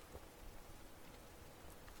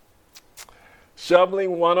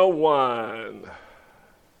 Shoveling 101.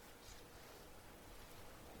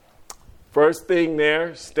 First thing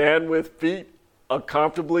there, stand with feet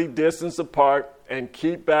comfortably distanced apart and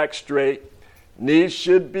keep back straight. Knees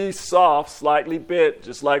should be soft, slightly bent,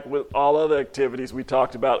 just like with all other activities we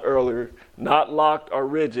talked about earlier, not locked or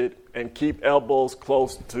rigid, and keep elbows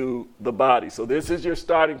close to the body. So this is your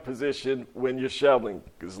starting position when you're shoveling.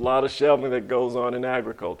 There's a lot of shoveling that goes on in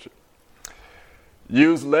agriculture.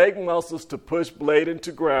 Use leg muscles to push blade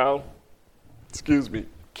into ground.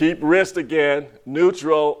 Keep wrist again,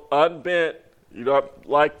 neutral, unbent. You don't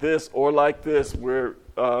like this or like this where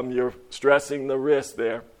you're stressing the wrist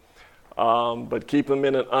there. But keep them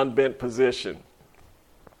in an unbent position.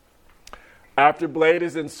 After blade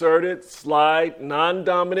is inserted, slide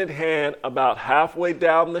non-dominant hand about halfway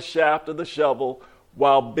down the shaft of the shovel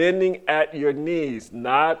while bending at your knees,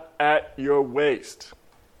 not at your waist.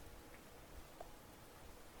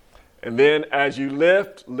 And then as you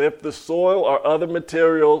lift the soil or other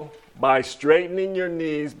material by straightening your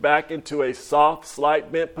knees back into a soft,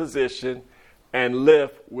 slight bent position and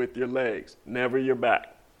lift with your legs, never your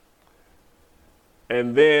back.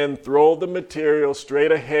 And then throw the material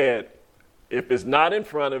straight ahead. If it's not in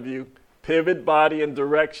front of you, pivot body in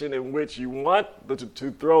direction in which you want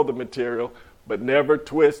to throw the material, but never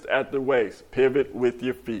twist at the waist. Pivot with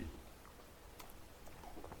your feet.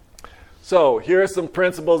 So here are some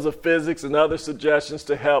principles of physics and other suggestions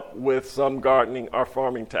to help with some gardening or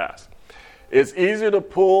farming tasks. It's easier to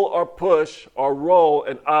pull or push or roll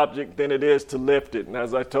an object than it is to lift it. And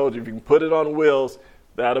as I told you, if you can put it on wheels,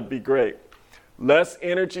 that'll be great. Less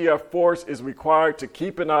energy or force is required to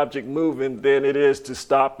keep an object moving than it is to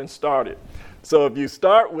stop and start it. So if you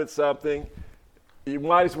start with something, you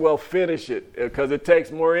might as well finish it because it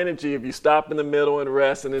takes more energy if you stop in the middle and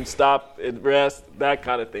rest and then stop and rest, that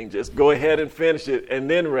kind of thing. Just go ahead and finish it and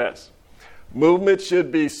then rest. Movement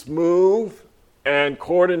should be smooth and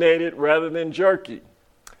coordinated rather than jerky.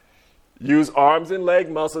 Use arms and leg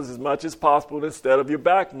muscles as much as possible instead of your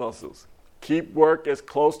back muscles. Keep work as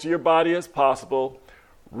close to your body as possible.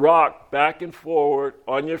 Rock back and forward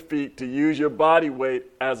on your feet to use your body weight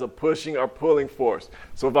as a pushing or pulling force.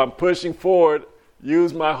 So if I'm pushing forward,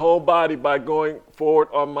 use my whole body by going forward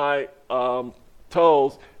on my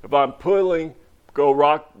toes. If I'm pulling,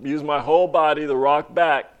 use my whole body to rock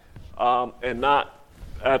back and not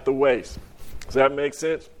at the waist. Does that make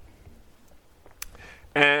sense?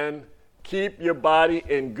 And keep your body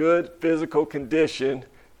in good physical condition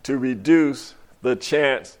to reduce the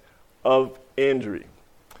chance of injury.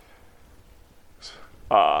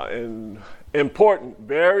 And important,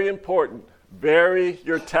 very important, vary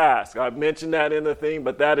your task. I've mentioned that in the thing,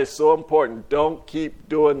 but that is so important. Don't keep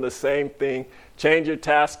doing the same thing. Change your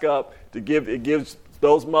task up it gives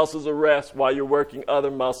those muscles a rest while you're working other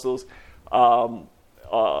muscles, and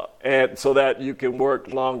so that you can work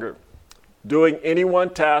longer. Doing any one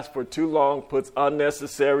task for too long puts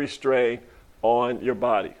unnecessary strain on your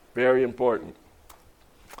body. Very important.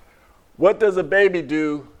 What does a baby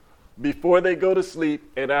do before they go to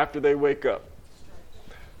sleep and after they wake up?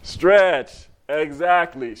 Stretch.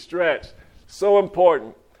 Exactly. Stretch. So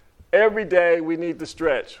important. Every day we need to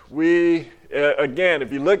stretch. Again,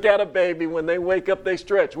 if you look at a baby, when they wake up, they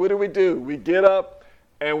stretch. What do? We get up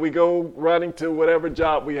and we go running to whatever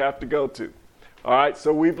job we have to go to. All right,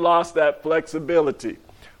 so we've lost that flexibility.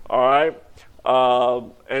 All right,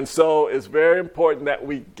 and so it's very important that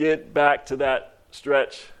we get back to that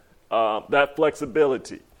stretch, that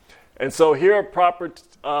flexibility. And so here are proper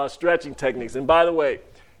stretching techniques. And by the way,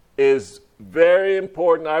 is very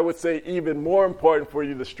important, I would say even more important for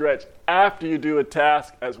you to stretch after you do a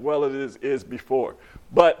task as well as it is before.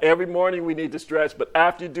 But every morning we need to stretch, but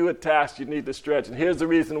after you do a task, you need to stretch. And here's the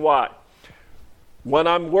reason why. When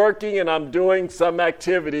I'm working and I'm doing some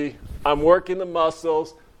activity, I'm working the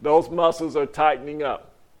muscles, those muscles are tightening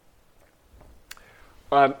up.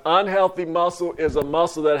 An unhealthy muscle is a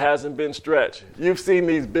muscle that hasn't been stretched. You've seen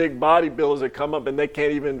these big bodybuilders that come up and they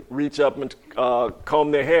can't even reach up and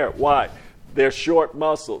comb their hair. Why? They're short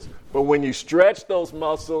muscles. But when you stretch those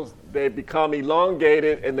muscles, they become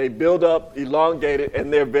elongated and they build up elongated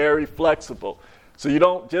and they're very flexible. So you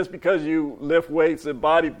don't, just because you lift weights and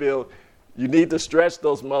bodybuild, you need to stretch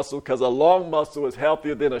those muscles because a long muscle is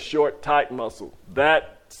healthier than a short, tight muscle.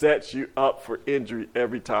 That sets you up for injury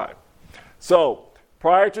every time. So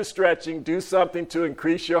prior to stretching, do something to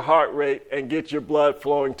increase your heart rate and get your blood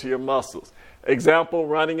flowing to your muscles. Example,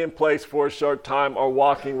 running in place for a short time or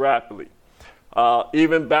walking rapidly.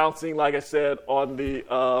 Even bouncing, like I said, on the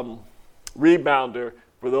rebounder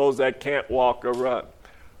for those that can't walk or run.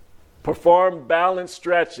 Perform balanced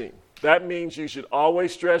stretching. That means you should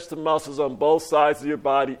always stretch the muscles on both sides of your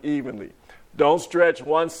body evenly. Don't stretch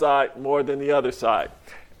one side more than the other side.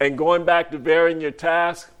 And going back to varying your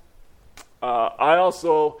task, I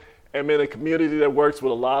also am in a community that works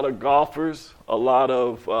with a lot of golfers, a lot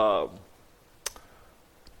of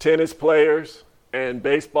tennis players, and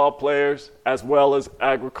baseball players, as well as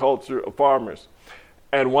agriculture farmers.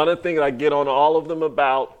 And one of the things I get on all of them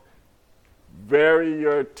about, vary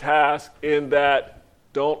your task in that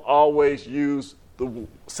don't always use the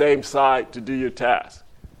same side to do your task.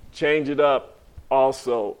 Change it up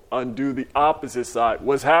also, undo the opposite side.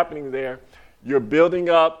 What's happening there, you're building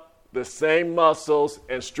up the same muscles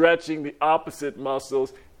and stretching the opposite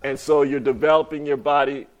muscles, and so you're developing your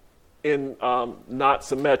body in not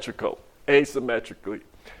asymmetrically.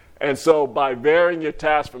 And so by varying your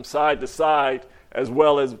task from side to side, as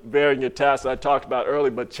well as varying your tasks I talked about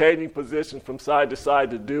earlier, but changing positions from side to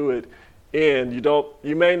side to do it in,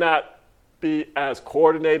 you may not be as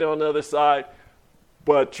coordinated on the other side,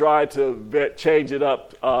 but try to change it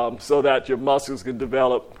up so that your muscles can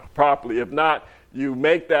develop properly. If not, you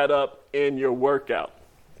make that up in your workout.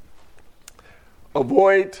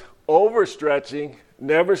 Avoid overstretching.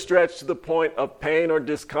 Never stretch to the point of pain or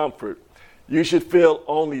discomfort. You should feel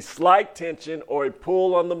only slight tension or a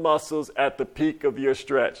pull on the muscles at the peak of your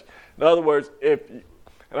stretch. In other words, and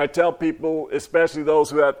I tell people, especially those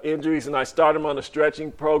who have injuries, and I start them on a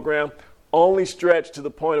stretching program, only stretch to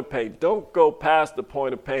the point of pain. Don't go past the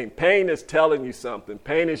point of pain. Pain is telling you something.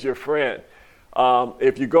 Pain is your friend.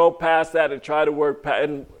 If you go past that and try to work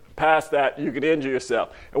past that, you can injure yourself.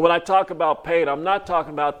 And when I talk about pain, I'm not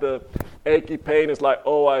talking about the achy pain. It's like,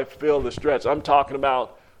 oh, I feel the stretch. I'm talking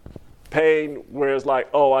about pain where it's like,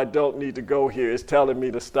 oh, I don't need to go here. It's telling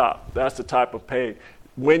me to stop. That's the type of pain.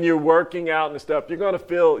 When you're working out and stuff, you're going to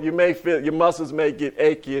feel, your muscles may get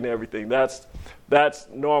achy and everything. That's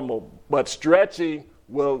normal. But stretching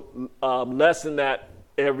will lessen that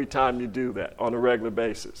every time you do that on a regular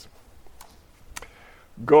basis.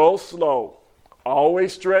 Go slow.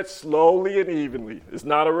 Always stretch slowly and evenly. It's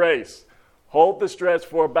not a race. Hold the stretch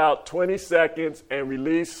for about 20 seconds and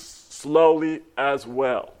release slowly as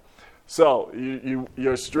well. So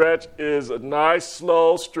your stretch is a nice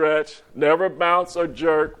slow stretch. Never bounce or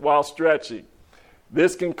jerk while stretching.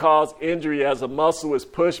 This can cause injury as a muscle is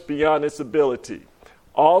pushed beyond its ability.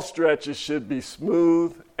 All stretches should be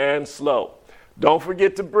smooth and slow. Don't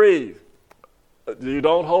forget to breathe. You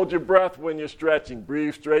don't hold your breath when you're stretching.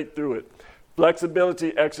 Breathe straight through it.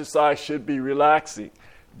 Flexibility exercise should be relaxing.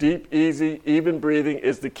 Deep, easy, even breathing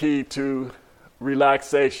is the key to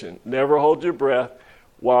relaxation. Never hold your breath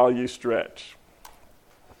while you stretch.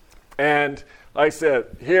 And like I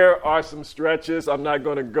said, here are some stretches. I'm not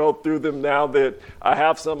going to go through them now. That I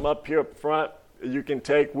have some up here up front you can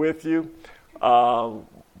take with you.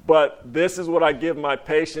 But this is what I give my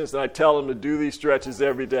patients, and I tell them to do these stretches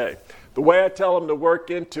every day. The way I tell them to work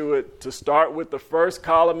into it, to start with the first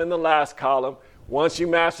column and the last column. Once you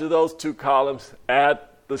master those two columns, add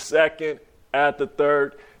the second, add the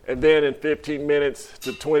third, and then in 15 minutes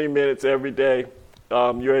to 20 minutes every day,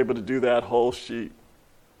 you're able to do that whole sheet.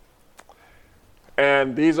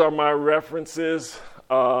 And these are my references.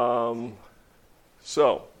 So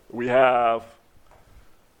we have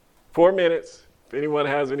 4 minutes. If anyone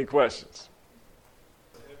has any questions.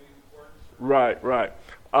 Right.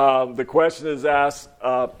 The question is asked,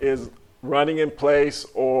 is running in place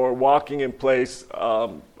or walking in place a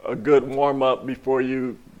good warm-up before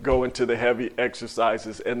you go into the heavy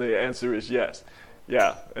exercises? And the answer is yes.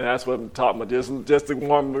 Yeah, and that's what I'm talking about, just to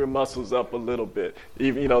warm your muscles up a little bit.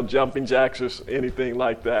 Even, jumping jacks or anything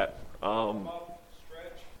like that.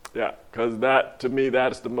 Yeah, because that, to me,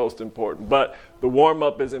 that is the most important. But the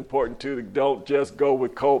warm-up is important, too. Don't just go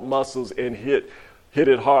with cold muscles and hit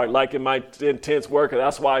it hard. Like in my intense workout,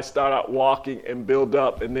 that's why I start out walking and build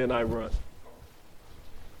up, and then I run.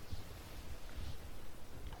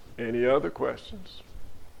 Any other questions?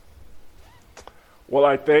 Well,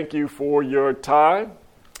 I thank you for your time.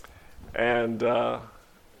 And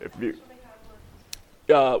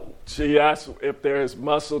she asked if there is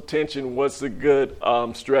muscle tension, what's a good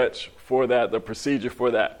stretch for that, the procedure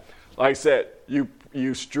for that. Like I said, you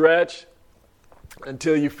stretch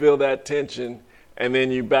until you feel that tension, and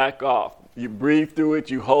then you back off. You breathe through it,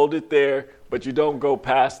 you hold it there, but you don't go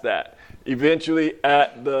past that. Eventually,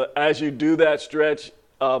 as you do that stretch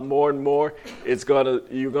more and more,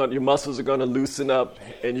 your muscles are gonna loosen up,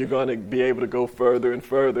 and you're gonna be able to go further and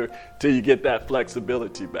further till you get that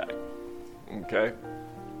flexibility back. Okay.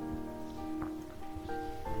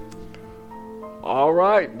 All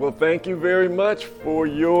right. Well, thank you very much for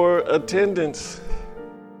your attendance.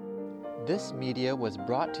 This media was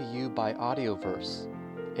brought to you by Audioverse,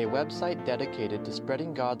 a website dedicated to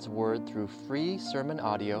spreading God's Word through free sermon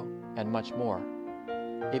audio and much more.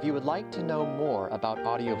 If you would like to know more about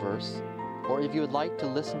Audioverse, or if you would like to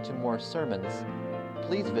listen to more sermons,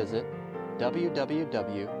 please visit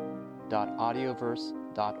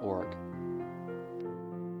www.audioverse.org.